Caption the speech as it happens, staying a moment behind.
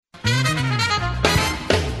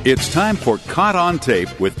It's time for Caught on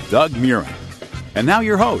Tape with Doug Murren. And now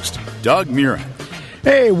your host, Doug Murren.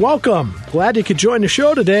 Hey, welcome. Glad you could join the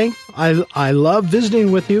show today. I love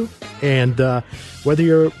visiting with you. And whether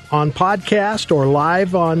you're on podcast or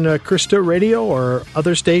live on Krista Radio or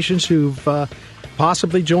other stations who've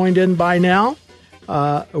possibly joined in by now,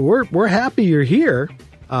 we're happy you're here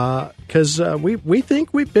because we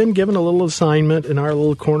think we've been given a little assignment in our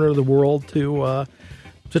little corner of the world to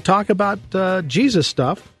talk about Jesus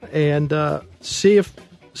stuff and see if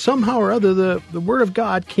somehow or other the Word of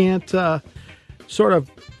God can't sort of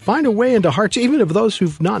find a way into hearts, even of those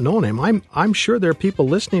who've not known Him. I'm sure there are people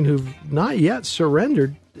listening who've not yet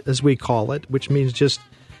surrendered, as we call it, which means just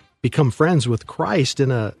become friends with Christ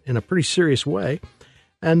in a pretty serious way.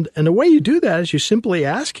 And the way you do that is you simply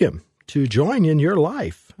ask Him to join in your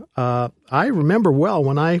life. I remember well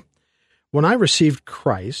when I received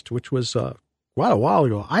Christ, which was quite a while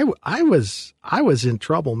ago. I was in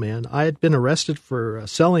trouble, man. I had been arrested for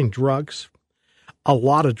selling drugs, a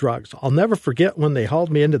lot of drugs. I'll never forget when they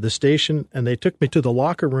hauled me into the station and they took me to the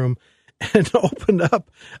locker room and opened up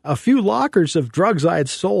a few lockers of drugs I had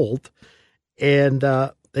sold, and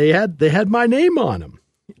they had my name on them.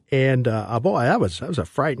 And boy, that was a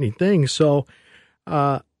frightening thing. So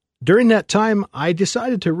during that time, I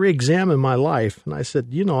decided to re-examine my life, and I said,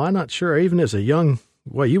 I'm not sure, even as a young,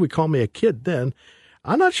 well, you would call me a kid then,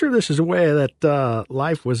 I'm not sure this is the way that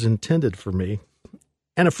life was intended for me.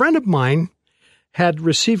 And a friend of mine had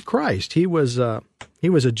received Christ. He was a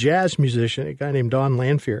jazz musician, a guy named Don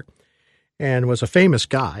Lanfear, and was a famous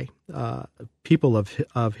guy. People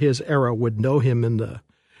of his era would know him in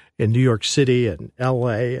New York City and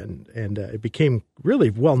L.A., and it became really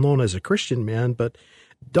well known as a Christian man. But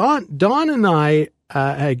Don and I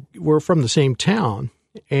were from the same town,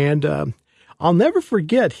 and I'll never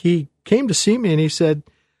forget, he came to see me and he said,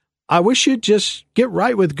 I wish you'd just get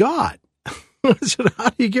right with God. I said, how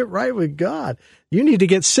do you get right with God? You need to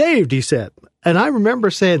get saved, he said. And I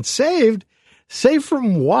remember saying, saved? Saved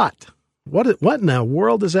from what? What in the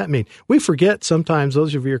world does that mean? We forget sometimes,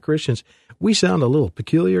 those of you who are Christians, we sound a little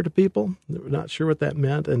peculiar to people. We're not sure what that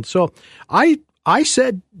meant. And so I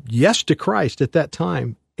said yes to Christ at that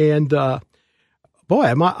time. And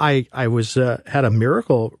boy, I was had a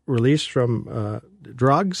miracle release from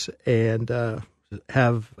drugs and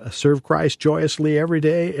have served Christ joyously every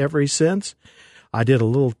day ever since. I did a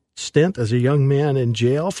little stint as a young man in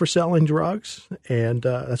jail for selling drugs, and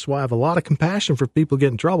that's why I have a lot of compassion for people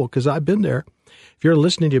getting in trouble, because I've been there. If you're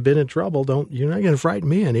listening, you've been in trouble, you're not going to frighten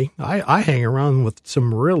me any. I hang around with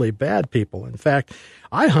some really bad people. In fact,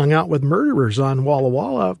 I hung out with murderers on Walla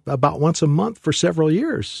Walla about once a month for several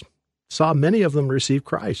years. Saw many of them receive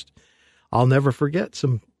Christ. I'll never forget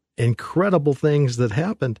some incredible things that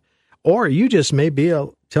happened. Or you just may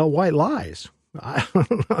tell white lies. I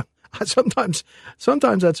don't know. Sometimes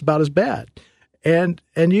that's about as bad. And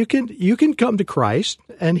you can come to Christ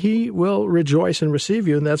and He will rejoice and receive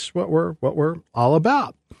you, and that's what we're all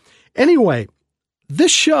about. Anyway,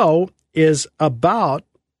 this show is about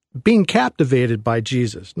being captivated by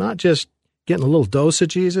Jesus, not just getting a little dose of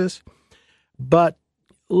Jesus, but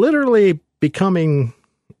literally becoming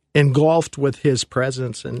engulfed with His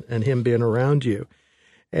presence and Him being around you.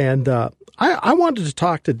 And I wanted to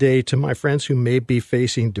talk today to my friends who may be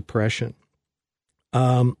facing depression.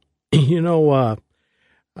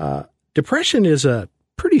 Depression is a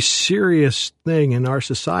pretty serious thing in our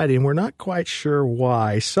society, and we're not quite sure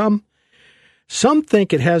why. Some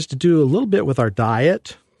think it has to do a little bit with our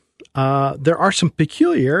diet. There are some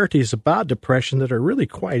peculiarities about depression that are really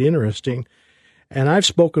quite interesting. And I've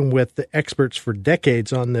spoken with the experts for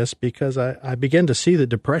decades on this because I began to see that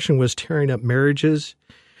depression was tearing up marriages,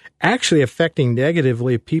 actually affecting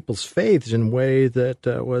negatively people's faiths in a way that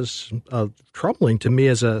was troubling to me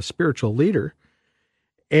as a spiritual leader.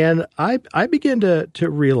 And I began to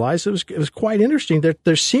realize it was quite interesting that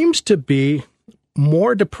there seems to be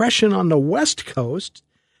more depression on the West Coast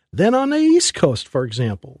than on the East Coast, for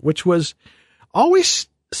example, which was always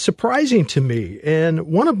surprising to me. And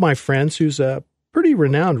one of my friends, who's a pretty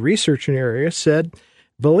renowned researcher in the area, said,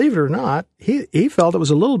 believe it or not, he felt it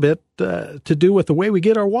was a little bit to do with the way we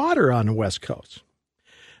get our water on the West Coast,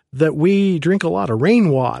 that we drink a lot of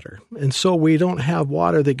rainwater, and so we don't have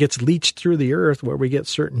water that gets leached through the earth where we get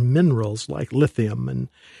certain minerals like lithium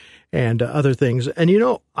and other things.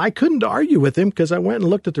 And, I couldn't argue with him because I went and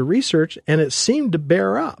looked at the research, and it seemed to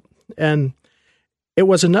bear up. And it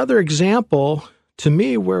was another example to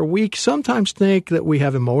me where we sometimes think that we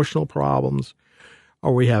have emotional problems,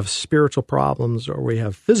 or we have spiritual problems, or we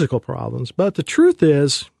have physical problems. But the truth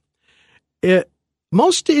is,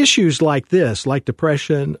 most issues like this, like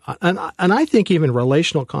depression, and I think even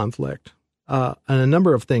relational conflict, and a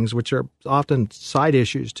number of things which are often side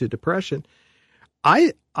issues to depression,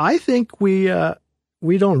 I think we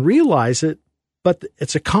don't realize it, but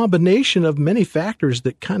it's a combination of many factors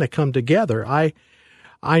that kind of come together.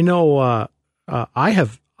 I know I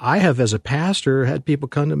have as a pastor had people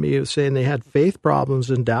come to me saying they had faith problems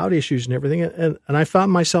and doubt issues and everything, and I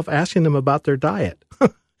found myself asking them about their diet.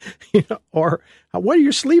 Or what are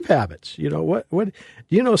your sleep habits? What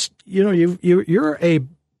you're a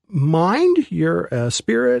mind, you're a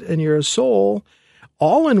spirit, and you're a soul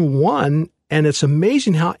all in one. And it's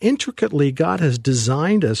amazing how intricately God has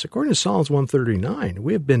designed us. According to Psalms 139,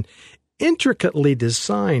 we have been intricately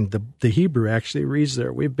designed. The Hebrew actually reads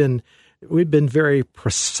there. We've been very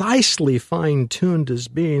precisely fine-tuned as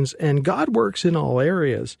beings, and God works in all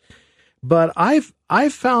areas. But I've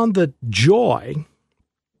found that joy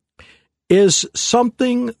is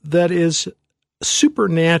something that is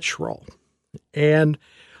supernatural. And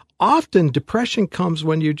often depression comes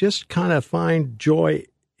when you just kind of find joy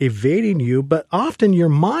evading you, but often your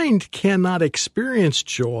mind cannot experience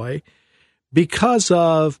joy because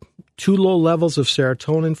of too low levels of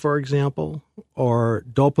serotonin, for example, or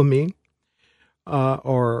dopamine,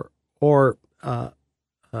 or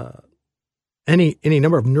any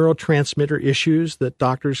number of neurotransmitter issues that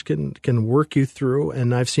doctors can work you through,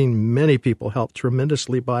 and I've seen many people help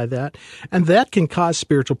tremendously by that, and that can cause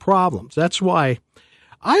spiritual problems. That's why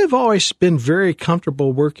I have always been very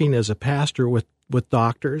comfortable working as a pastor with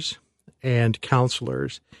doctors and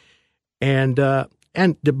counselors, and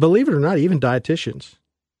believe it or not, even dietitians,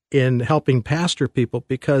 in helping pastor people,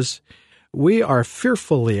 because we are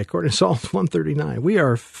fearfully, according to Psalm 139, we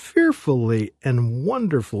are fearfully and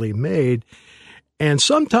wonderfully made. And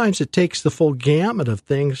sometimes it takes the full gamut of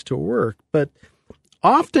things to work, but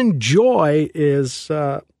often joy is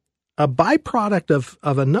a byproduct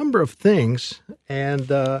of a number of things,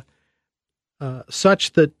 and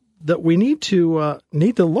such that we need to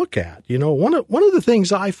look at. One of the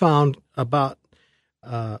things I found about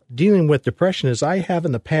dealing with depression is I have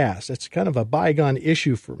in the past. It's kind of a bygone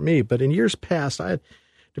issue for me, but in years past I had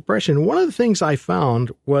depression. One of the things I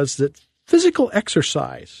found was that physical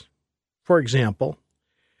exercise, for example,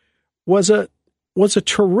 was a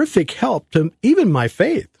terrific help to even my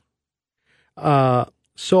faith.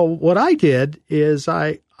 So what I did is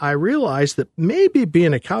I realized that maybe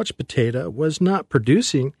being a couch potato was not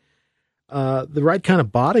producing the right kind of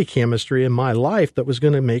body chemistry in my life that was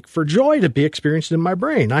going to make for joy to be experienced in my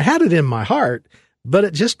brain. I had it in my heart, but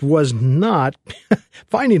it just was not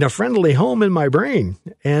finding a friendly home in my brain.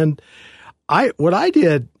 And what I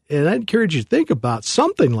did, and I encourage you to think about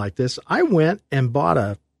something like this, I went and bought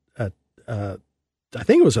I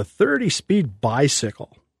think it was a 30-speed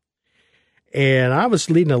bicycle. And I was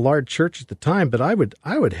leading a large church at the time, but I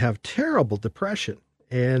would have terrible depression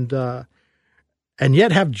and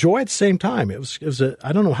yet have joy at the same time. It was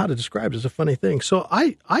I don't know how to describe it. It's a funny thing. So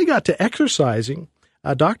I got to exercising.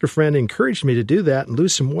 A doctor friend encouraged me to do that and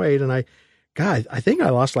lose some weight. And I think I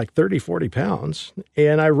lost like 30, 40 pounds.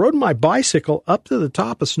 And I rode my bicycle up to the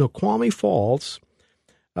top of Snoqualmie Falls,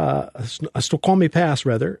 Snoqualmie Pass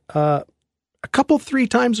rather, a couple, 3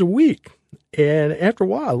 times a week. And after a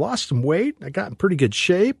while, I lost some weight. I got in pretty good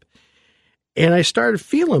shape, and I started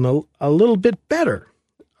feeling a little bit better.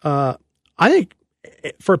 I think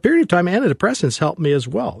for a period of time, antidepressants helped me as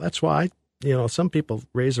well. That's why, some people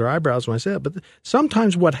raise their eyebrows when I say it. But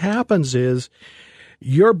sometimes what happens is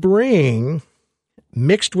your brain,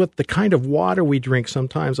 mixed with the kind of water we drink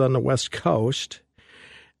sometimes on the West Coast,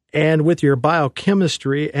 and with your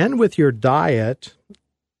biochemistry and with your diet,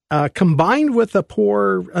 combined with a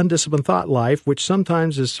poor, undisciplined thought life, which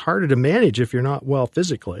sometimes is harder to manage if you're not well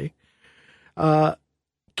physically,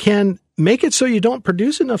 can make it so you don't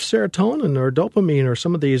produce enough serotonin or dopamine or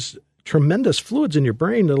some of these tremendous fluids in your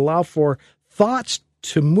brain that allow for thoughts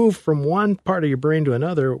to move from one part of your brain to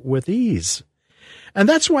another with ease. And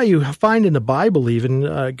that's why you find in the Bible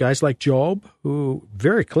even guys like Job, who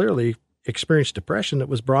very clearly experienced depression that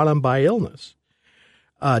was brought on by illness.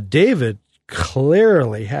 David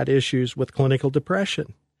clearly had issues with clinical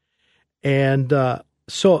depression. And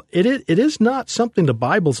so it is not something the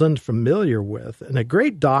Bible's unfamiliar with. And a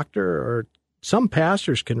great doctor or some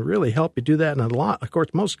pastors can really help you do that. And of course,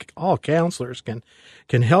 all counselors can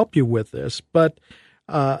help you with this. But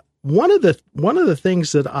one of the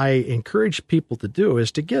things that I encourage people to do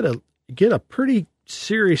is to get a pretty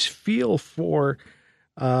serious feel for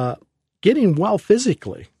getting well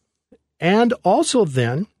physically. And also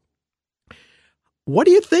then, what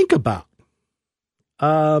do you think about?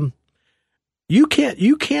 you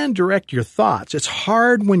can direct your thoughts. It's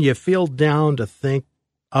hard when you feel down to think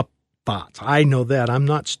up thoughts. I know that. I'm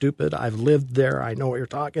not stupid. I've lived there. I know what you're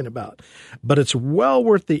talking about. But it's well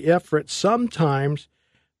worth the effort sometimes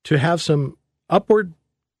to have some upward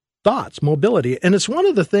thoughts, mobility. And it's one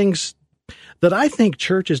of the things that I think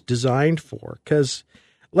church is designed for, because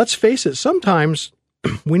let's face it, sometimes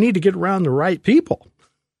we need to get around the right people.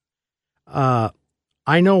 I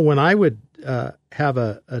know when I would have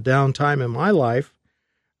a downtime in my life,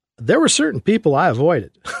 there were certain people I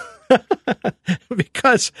avoided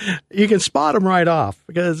because you can spot them right off,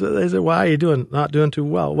 because they said, why are you not doing too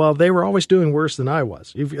well? Well, they were always doing worse than I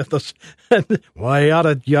was. You've got those, well,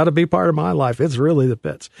 you ought to be part of my life. It's really the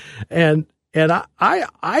pits. And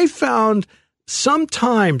I found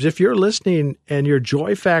sometimes if you're listening and your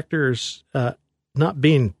joy factor's not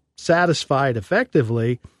being satisfied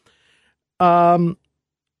effectively,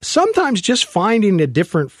 sometimes just finding a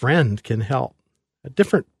different friend can help, a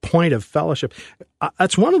different point of fellowship.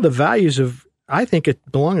 That's one of the values of, I think,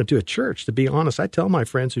 it belonging to a church, to be honest. I tell my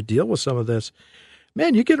friends who deal with some of this,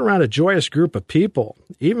 man, you get around a joyous group of people,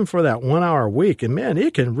 even for that 1 hour a week, and man,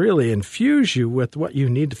 it can really infuse you with what you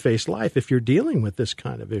need to face life if you're dealing with this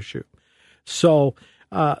kind of issue. So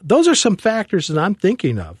those are some factors that I'm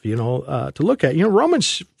thinking of, to look at.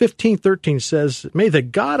 Romans 15:13 says, may the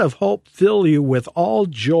God of hope fill you with all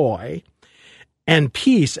joy and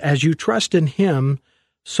peace as you trust in him,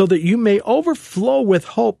 so that you may overflow with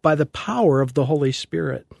hope by the power of the Holy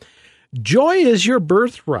Spirit. Joy is your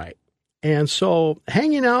birthright. And so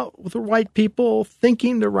hanging out with the right people,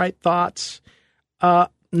 thinking the right thoughts. Now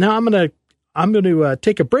I'm going to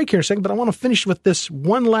take a break here in a second, but I want to finish with this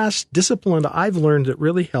one last discipline that I've learned that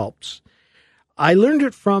really helps. I learned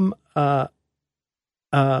it from one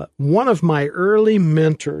of my early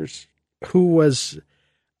mentors, who was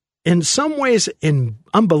in some ways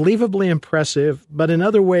unbelievably impressive, but in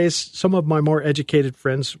other ways, some of my more educated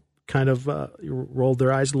friends kind of rolled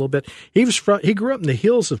their eyes a little bit. He grew up in the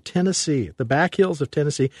hills of Tennessee, the back hills of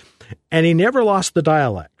Tennessee, and he never lost the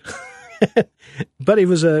dialect. But he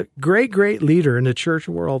was a great, great leader in the church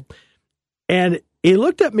world. And he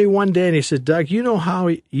looked at me one day and he said, Doug, you know how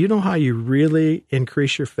you really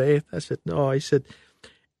increase your faith? I said, no. He said,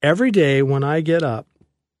 every day when I get up,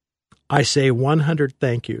 I say 100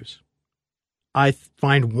 thank yous. I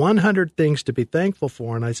find 100 things to be thankful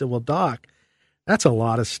for. And I said, well, Doc, that's a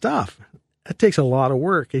lot of stuff. That takes a lot of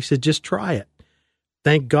work. He said, just try it.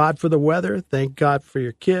 Thank God for the weather. Thank God for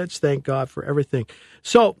your kids. Thank God for everything.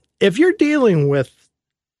 So if you're dealing with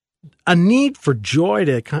a need for joy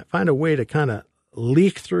to find a way to kind of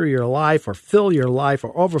leak through your life or fill your life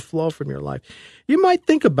or overflow from your life, you might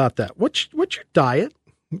think about that. What's your diet?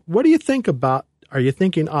 What do you think about? Are you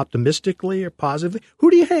thinking optimistically or positively?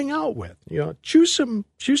 Who do you hang out with? Choose some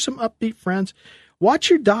upbeat friends. Watch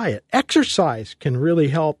your diet. Exercise can really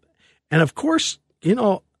help. And of course,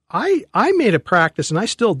 I made a practice, and I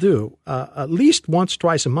still do, at least once,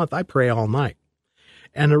 twice a month, I pray all night.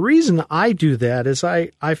 And the reason I do that is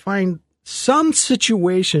I find some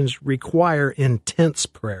situations require intense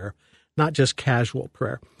prayer, not just casual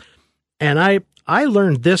prayer. And I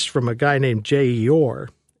learned this from a guy named J.E. Orr,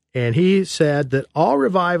 and he said that all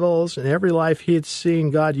revivals and every life he had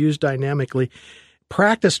seen God use dynamically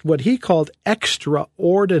practiced what he called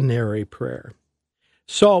extraordinary prayer.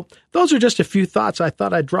 So those are just a few thoughts I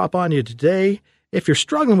thought I'd drop on you today. If you're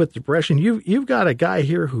struggling with depression, you've got a guy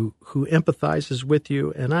here who empathizes with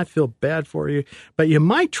you, and I feel bad for you. But you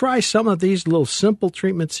might try some of these little simple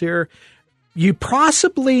treatments here. You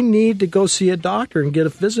possibly need to go see a doctor and get a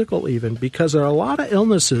physical even, because there are a lot of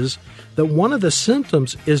illnesses that one of the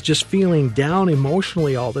symptoms is just feeling down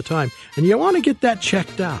emotionally all the time. And you want to get that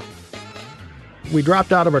checked out. We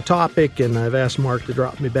dropped out of our topic, and I've asked Mark to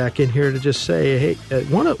drop me back in here to just say, hey,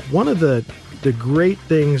 one of the great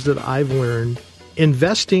things that I've learned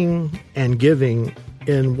investing and giving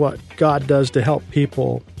in what God does to help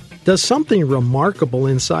people does something remarkable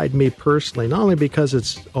inside me personally, not only because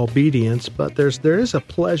it's obedience, but there is a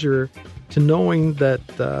pleasure to knowing that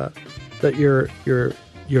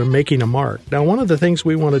you're making a mark. Now, one of the things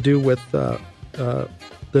we want to do with the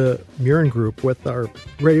Murren Group, with our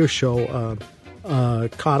radio show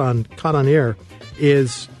Caught on Air,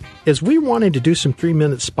 is we wanted to do some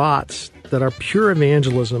 3-minute spots that are pure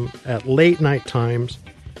evangelism at late night times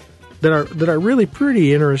that are really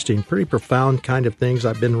pretty interesting, pretty profound kind of things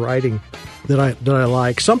I've been writing that I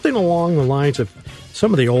like. Something along the lines of,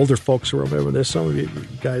 some of the older folks will remember this. Some of you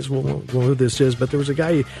guys won't know who this is, but there was a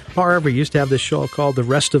guy, Paul Harvey, used to have this show called The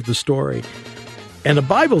Rest of the Story. And the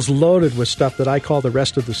Bible's loaded with stuff that I call the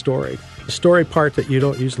rest of the story part that you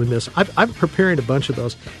don't usually miss. I'm preparing a bunch of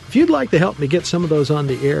those. If you'd like to help me get some of those on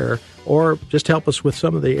the air, or just help us with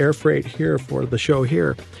some of the air freight here for the show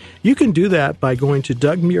here, you can do that by going to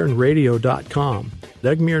DougMurrenRadio.com.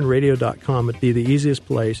 DougMurrenRadio.com would be the easiest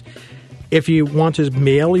place. If you want to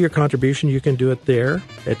mail your contribution, you can do it there.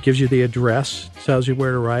 It gives you the address, tells you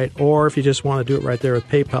where to write. Or if you just want to do it right there with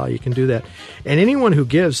PayPal, you can do that. And anyone who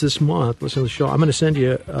gives this month, listen to the show, I'm going to send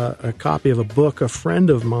you a copy of a book a friend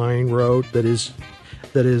of mine wrote that is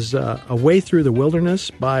A Way Through the Wilderness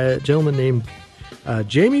by a gentleman named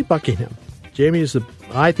Jamie Buckingham. Jamie is,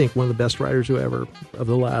 I think, one of the best writers of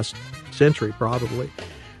the last century, probably.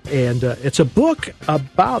 And it's a book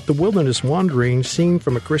about the wilderness wandering seen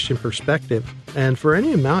from a Christian perspective. And for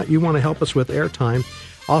any amount you want to help us with airtime,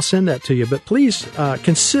 I'll send that to you. But please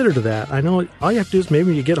consider that. I know all you have to do is maybe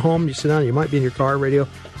when you get home, you sit down, you might be in your car radio,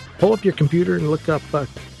 pull up your computer and look up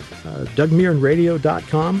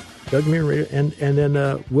DougMurrenRadio.com, Doug Murren Radio, and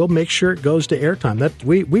then we'll make sure it goes to airtime. That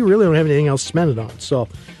we really don't have anything else to spend it on. So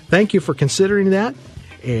thank you for considering that.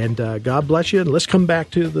 And God bless you. And let's come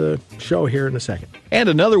back to the show here in a second. And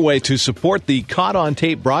another way to support the Caught on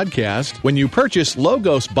Tape broadcast, when you purchase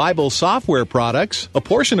Logos Bible software products, a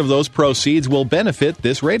portion of those proceeds will benefit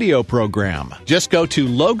this radio program. Just go to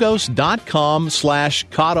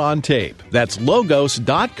logos.com/caughtontape. That's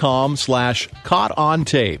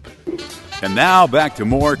logos.com/caughtontape. And now back to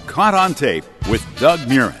more Caught on Tape with Doug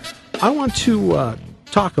Murren. I want to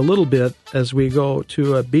talk a little bit as we go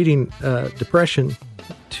to beating depression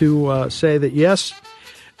to say that, yes,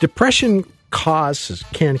 depression causes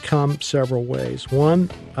can come several ways.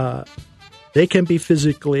 One, they can be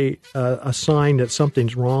physically a sign that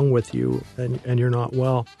something's wrong with you and you're not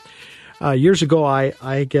well. Years ago, I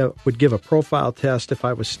would give a profile test if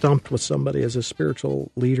I was stumped with somebody as a spiritual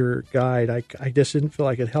leader guide. I just didn't feel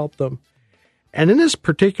I could help them. And in this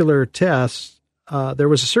particular test, there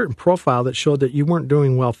was a certain profile that showed that you weren't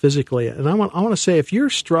doing well physically. And I want to say, if you're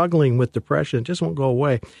struggling with depression, it just won't go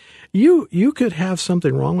away. You could have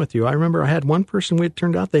something wrong with you. I remember I had one person, it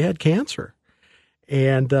turned out they had cancer.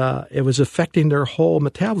 And it was affecting their whole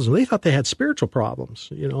metabolism. They thought they had spiritual problems,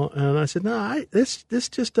 And I said, no, this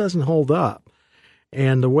just doesn't hold up.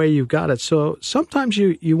 And the way you've got it. So sometimes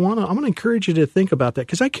I'm going to encourage you to think about that,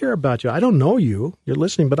 because I care about you. I don't know you. You're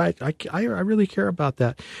listening, but I really care about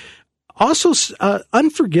that. Also,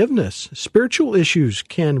 unforgiveness, spiritual issues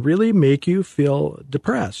can really make you feel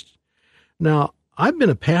depressed. Now, I've been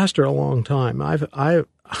a pastor a long time. and I've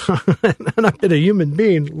been a human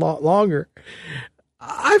being a lot longer.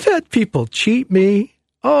 I've had people cheat me.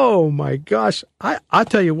 Oh my gosh. I'll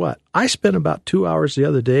tell you what, I spent about 2 hours the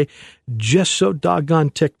other day just so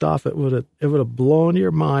doggone ticked off. It would have blown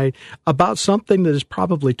your mind about something that is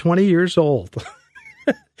probably 20 years old.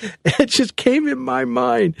 It just came in my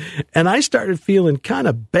mind, and I started feeling kind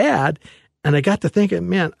of bad. And I got to thinking,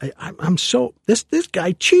 man, this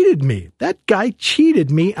guy cheated me. That guy cheated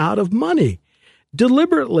me out of money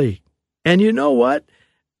deliberately. And you know what?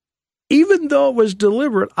 Even though it was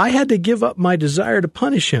deliberate, I had to give up my desire to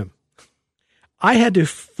punish him. I had to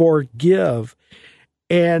forgive.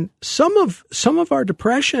 And some of our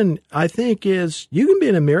depression, I think, is you can be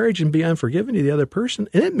in a marriage and be unforgiving to the other person,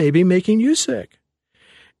 and it may be making you sick.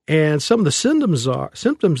 And some of the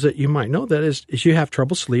symptoms that you might know that is you have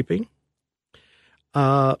trouble sleeping.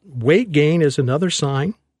 Weight gain is another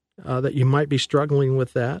sign that you might be struggling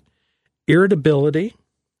with that. Irritability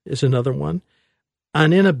is another one.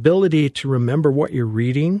 An inability to remember what you're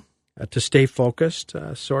reading, to stay focused,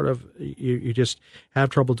 you just have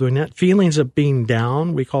trouble doing that. Feelings of being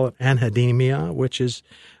down, we call it anhedonia, which is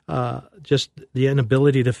just the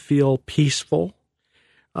inability to feel peaceful.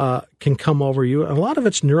 Can come over you. A lot of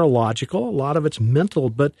it's neurological, a lot of it's mental,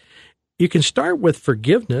 but you can start with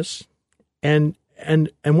forgiveness, and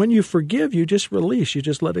when you forgive, you just release, you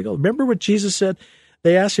just let it go. Remember what Jesus said?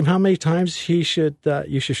 They asked him how many times you should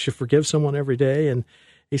forgive someone every day, and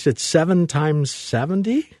he said 7 times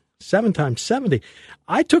 70. 7 times 70.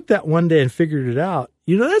 I took that one day and figured it out.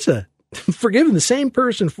 That's forgiving the same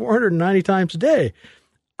person 490 times a day.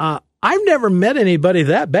 I've never met anybody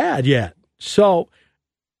that bad yet. So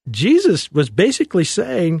Jesus was basically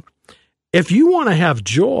saying, if you want to have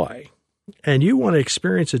joy and you want to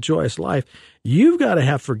experience a joyous life, you've got to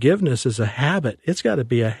have forgiveness as a habit. It's got to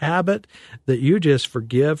be a habit that you just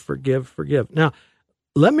forgive. Now,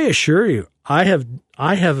 let me assure you, I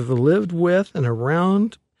have lived with and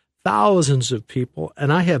around thousands of people,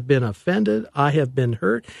 and I have been offended. I have been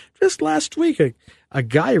hurt. Just last week, a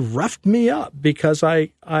guy roughed me up because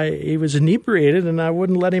he was inebriated and I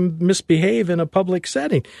wouldn't let him misbehave in a public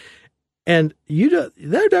setting. And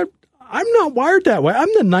I'm not wired that way. I'm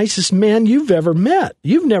the nicest man you've ever met.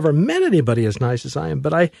 You've never met anybody as nice as I am.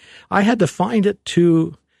 But I had to find it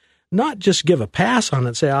to not just give a pass on it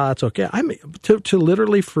and say, it's okay. I mean, to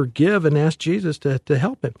literally forgive and ask Jesus to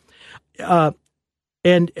help him.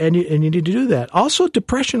 And you need to do that. Also,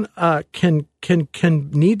 depression can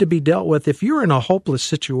need to be dealt with if you're in a hopeless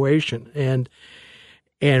situation and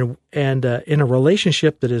in a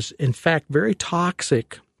relationship that is in fact very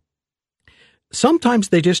toxic. Sometimes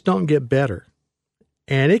they just don't get better,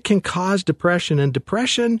 and it can cause depression. And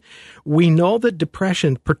depression, we know that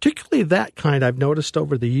depression, particularly that kind, I've noticed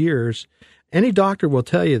over the years, any doctor will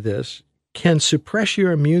tell you this, can suppress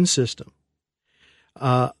your immune system.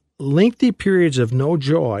 Lengthy periods of no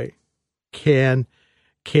joy can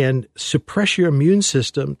suppress your immune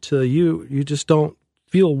system till you just don't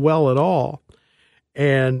feel well at all,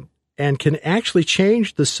 and can actually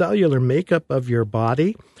change the cellular makeup of your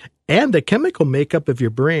body and the chemical makeup of your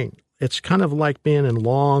brain. It's kind of like being in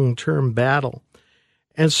long-term battle.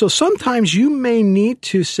 And so sometimes you may need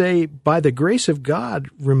to say, by the grace of God,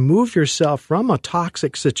 remove yourself from a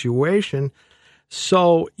toxic situation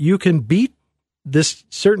so you can beat this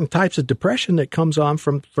certain types of depression that comes on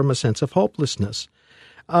from a sense of hopelessness.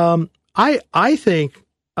 I think,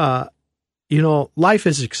 life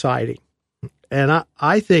is exciting. And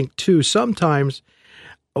I think too, sometimes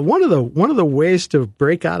one of the ways to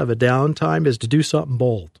break out of a downtime is to do something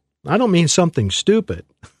bold. I don't mean something stupid.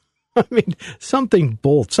 I mean something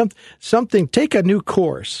bold. Something. Take a new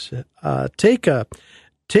course. Go to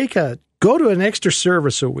an extra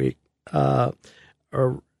service a week. Or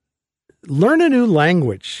learn a new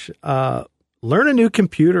language. Learn a new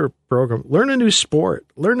computer program. Learn a new sport.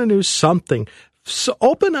 Learn a new something. So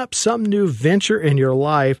open up some new venture in your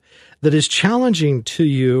life that is challenging to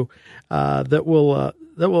you, that will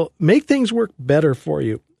make things work better for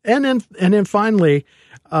you. And then finally,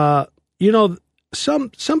 some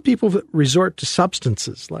people resort to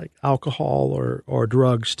substances like alcohol or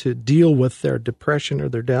drugs to deal with their depression or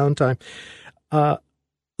their downtime.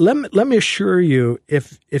 Let me assure you,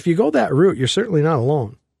 if you go that route, you're certainly not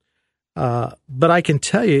alone. But I can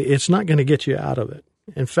tell you, it's not going to get you out of it.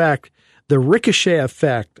 In fact, the ricochet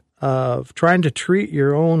effect of trying to treat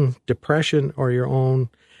your own depression or your own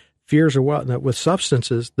fears or whatnot with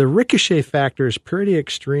substances, the ricochet factor is pretty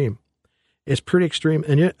extreme. It's pretty extreme.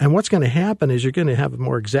 And what's going to happen is you're going to have a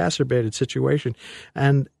more exacerbated situation.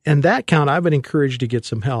 And in that count, I would encourage you to get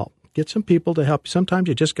some help. Get some people to help. Sometimes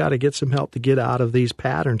you just got to get some help to get out of these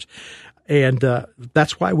patterns. And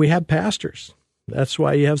that's why we have pastors. That's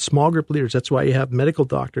why you have small group leaders. That's why you have medical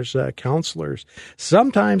doctors, counselors.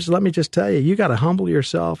 Sometimes, let me just tell you, you got to humble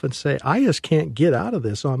yourself and say, I just can't get out of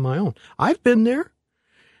this on my own. I've been there.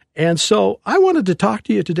 And so I wanted to talk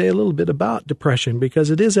to you today a little bit about depression because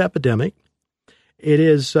it is epidemic. It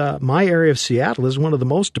is, my area of Seattle is one of the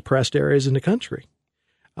most depressed areas in the country.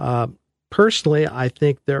 Personally, I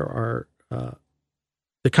think there are,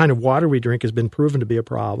 the kind of water we drink has been proven to be a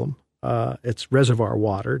problem. It's reservoir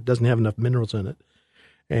water. It doesn't have enough minerals in it.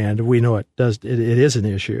 And we know it does. It is an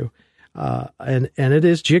issue. And it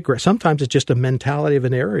is geographic. Sometimes it's just a mentality of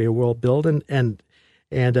an area we'll build. And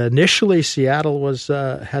initially Seattle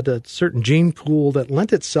had a certain gene pool that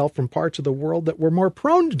lent itself from parts of the world that were more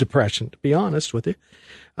prone to depression, to be honest with you.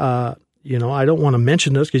 I don't want to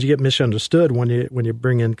mention this because you get misunderstood when you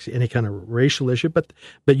bring in any kind of racial issue, but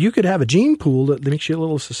you could have a gene pool that makes you a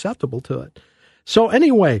little susceptible to it. So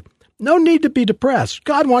anyway, no need to be depressed.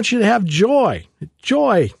 God wants you to have joy.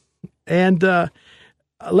 And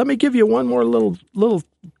let me give you one more little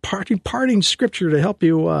parting scripture to help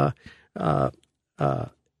you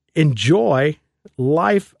enjoy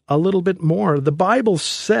life a little bit more. The Bible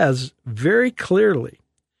says very clearly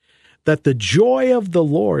that the joy of the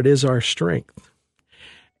Lord is our strength.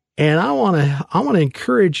 And I want to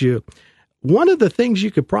encourage you. One of the things you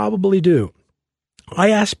could probably do, I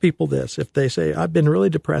ask people this, if they say, I've been really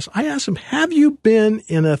depressed, I ask them, have you been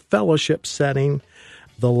in a fellowship setting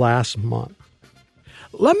the last month?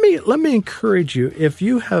 Let me encourage you, if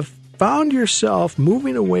you have found yourself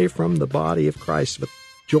moving away from the body of Christ with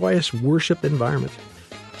joyous worship environments,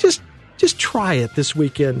 just try it this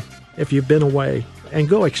weekend if you've been away and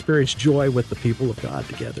go experience joy with the people of God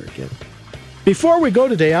together again. Before we go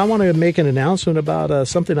today, I want to make an announcement about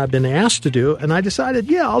something I've been asked to do, and I decided,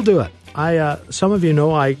 yeah, I'll do it. Some of you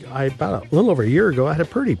know, I about a little over a year ago, I had a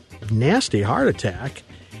pretty nasty heart attack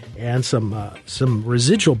and some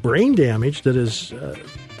residual brain damage that is,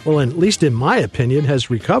 well, at least in my opinion, has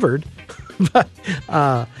recovered.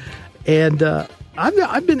 I've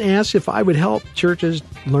been asked if I would help churches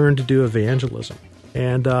learn to do evangelism,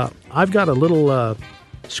 and I've got a little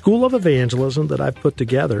School of Evangelism that I've put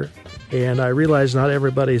together. And I realize not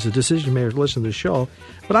everybody is a decision maker to listen to the show,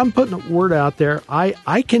 but I'm putting a word out there.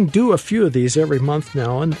 I can do a few of these every month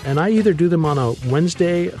now, and I either do them on a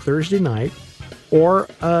Wednesday, Thursday night, or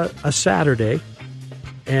a Saturday,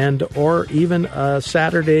 or even a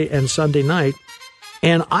Saturday and Sunday night.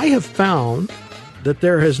 And I have found that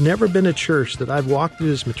there has never been a church that I've walked through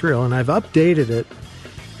this material, and I've updated it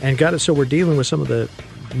and got it so we're dealing with some of the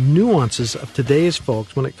nuances of today's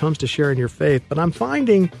folks when it comes to sharing your faith. But I'm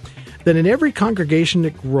finding that in every congregation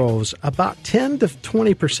that grows, about 10 to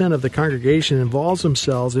 20% of the congregation involves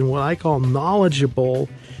themselves in what I call knowledgeable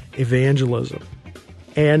evangelism.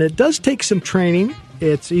 And it does take some training.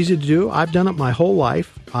 It's easy to do. I've done it my whole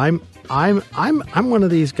life. I'm one of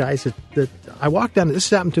these guys that I walk down. This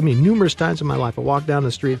has happened to me numerous times in my life. I walk down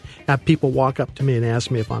the street, have people walk up to me and ask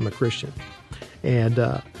me if I'm a Christian. And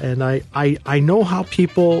I know how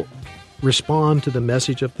people respond to the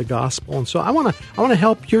message of the gospel, and so I want to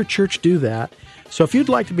help your church do that. So if you'd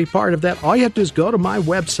like to be part of that, all you have to do is go to my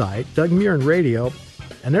website, Doug Murren Radio,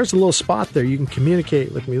 and there's a little spot there you can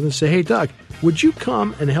communicate with me and say, "Hey, Doug, would you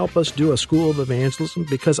come and help us do a School of Evangelism?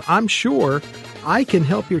 Because I'm sure I can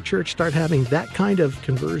help your church start having that kind of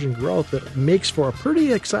conversion growth that makes for a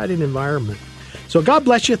pretty exciting environment." So God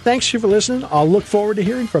bless you. Thanks for listening. I'll look forward to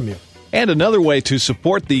hearing from you. And another way to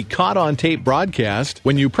support the Caught on Tape broadcast,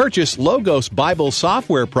 when you purchase Logos Bible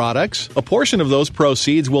software products, a portion of those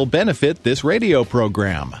proceeds will benefit this radio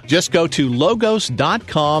program. Just go to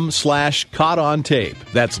logos.com/caughtontape.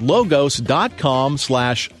 That's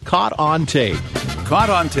logos.com/caughtontape. Caught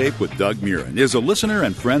on Tape with Doug Murren is a listener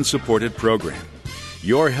and friend-supported program.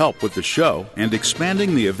 Your help with the show and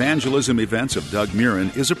expanding the evangelism events of Doug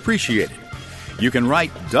Murren is appreciated. You can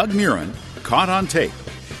write Doug Murren, Caught on Tape,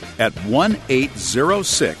 at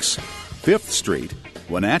 1806 5th Street,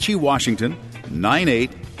 Wenatchee, Washington,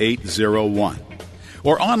 98801.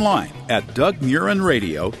 Or online at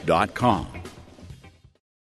DougMurrenRadio.com.